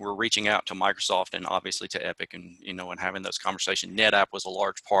 we were reaching out to Microsoft and obviously to Epic, and and having those conversations. NetApp was a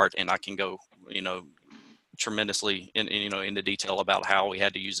large part, and I can go tremendously into detail about how we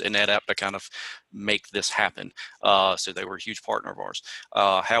had to use NetApp to kind of make this happen. So they were a huge partner of ours.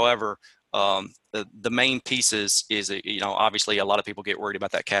 However, the main piece is obviously a lot of people get worried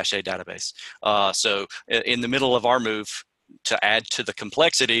about that cache database. So in the middle of our move, to add to the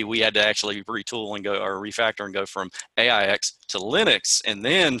complexity, we had to actually retool and go or refactor and go from AIX to Linux, and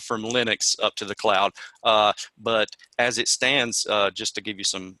then from Linux up to the cloud. But as it stands, just to give you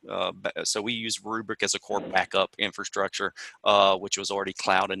some, so we use Rubrik as a core backup infrastructure, which was already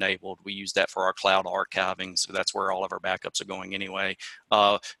cloud enabled. We use that for our cloud archiving, so that's where all of our backups are going anyway.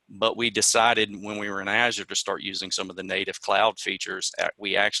 But we decided when we were in Azure to start using some of the native cloud features.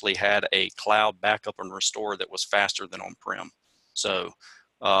 We actually had a cloud backup and restore that was faster than on-prem. So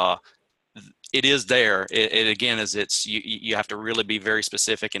it is there. It again is you have to really be very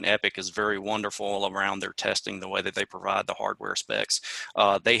specific, and Epic is very wonderful around their testing, the way that they provide the hardware specs.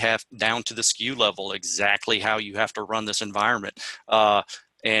 They have down to the SKU level exactly how you have to run this environment.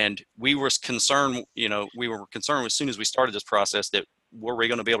 And we were concerned, as soon as we started this process, that were we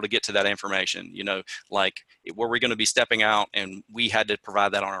going to be able to get to that information? Like, were we going to be stepping out and we had to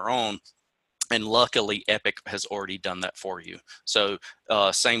provide that on our own? And luckily, Epic has already done that for you. So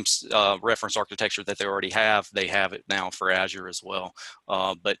same reference architecture that they already have, they have it now for Azure as well.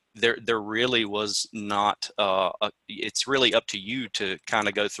 But there really was not, it's really up to you to kind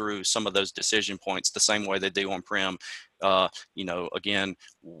of go through some of those decision points the same way they do on-prem. Again,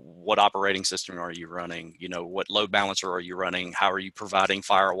 what operating system are you running? What load balancer are you running? How are you providing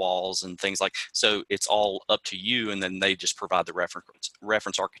firewalls and things like, so it's all up to you. And then they just provide the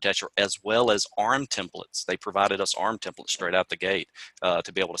reference architecture as well as ARM templates. They provided us ARM templates straight out the gate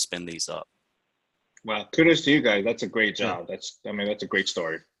to be able to spin these up. Wow, kudos to you guys. That's a great job. That's a great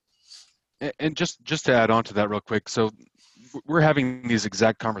story. And just to add on to that real quick, so we're having these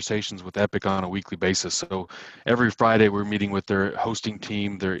exact conversations with Epic on a weekly basis. So every Friday we're meeting with their hosting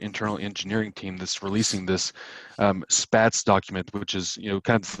team, their internal engineering team that's releasing this SPATS document, which is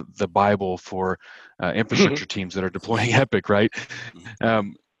kind of the Bible for infrastructure teams that are deploying Epic, right?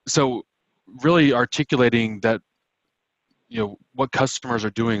 So really articulating that what customers are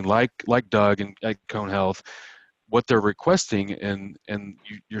doing, like Doug and at Cone Health, what they're requesting, and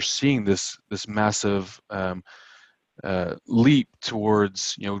you're seeing this massive leap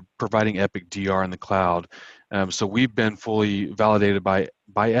towards providing Epic DR in the cloud. So we've been fully validated by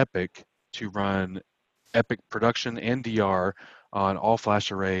Epic to run Epic production and DR on all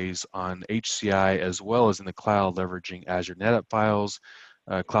flash arrays on HCI as well as in the cloud, leveraging Azure NetApp files,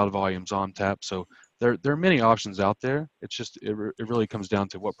 Cloud Volumes ONTAP. So there are many options out there. It's just it really comes down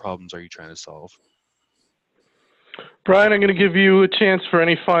to what problems are you trying to solve. Brian, I'm going to give you a chance for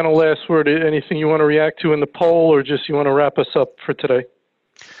any final last word. Anything you want to react to in the poll, or just you want to wrap us up for today?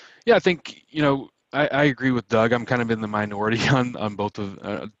 Yeah, I think I agree with Doug. I'm kind of in the minority on both of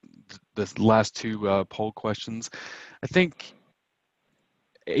the last two poll questions. I think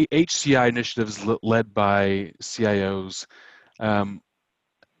HCI initiatives led by CIOs.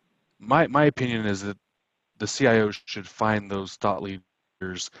 My opinion is that the CIO should find those thought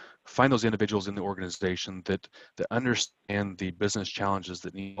leaders, find those individuals in the organization that understand the business challenges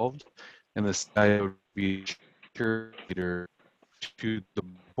that need solved, and the CIO be a cheerleader to the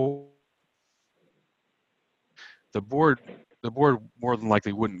board. The board more than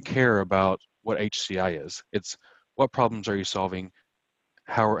likely wouldn't care about what HCI is. It's what problems are you solving?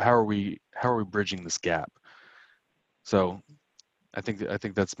 How are we bridging this gap? So I think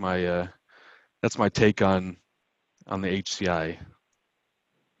that's my take on the HCI.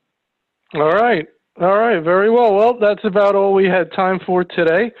 All right, very well. Well, that's about all we had time for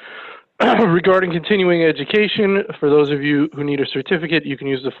today. Regarding continuing education, for those of you who need a certificate, you can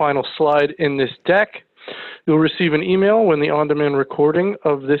use the final slide in this deck. You'll receive an email when the on-demand recording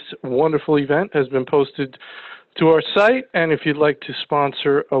of this wonderful event has been posted to our site. And if you'd like to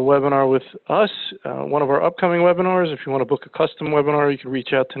sponsor a webinar with us, one of our upcoming webinars, if you want to book a custom webinar, you can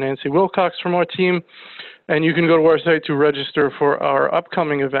reach out to Nancy Wilcox from our team, and you can go to our site to register for our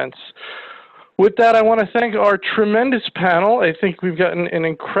upcoming events. With that, I want to thank our tremendous panel. I think we've gotten an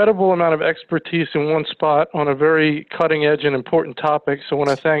incredible amount of expertise in one spot on a very cutting edge and important topic. So I want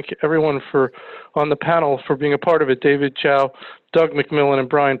to thank everyone on the panel for being a part of it, David Chow, Doug McMillan, and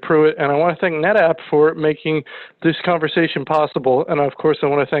Brian Pruitt. And I want to thank NetApp for making this conversation possible. And of course, I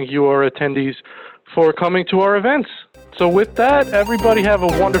want to thank you, our attendees, for coming to our events. So with that, everybody have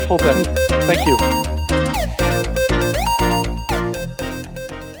a wonderful day. Thank you.